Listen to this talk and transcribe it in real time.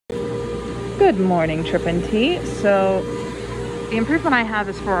Good morning, Trip and Tea. So the improvement I have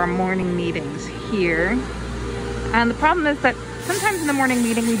is for our morning meetings here. And the problem is that sometimes in the morning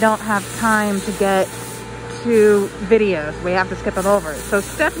meeting, we don't have time to get to videos. We have to skip it over. So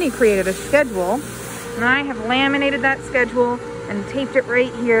Stephanie created a schedule, and I have laminated that schedule and taped it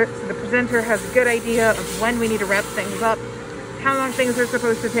right here so the presenter has a good idea of when we need to wrap things up, how long things are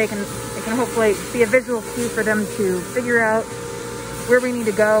supposed to take, and it can hopefully be a visual cue for them to figure out where we need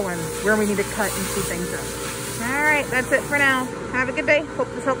to go and where we need to cut and speed things up. All right, that's it for now. Have a good day. Hope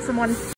this helps someone.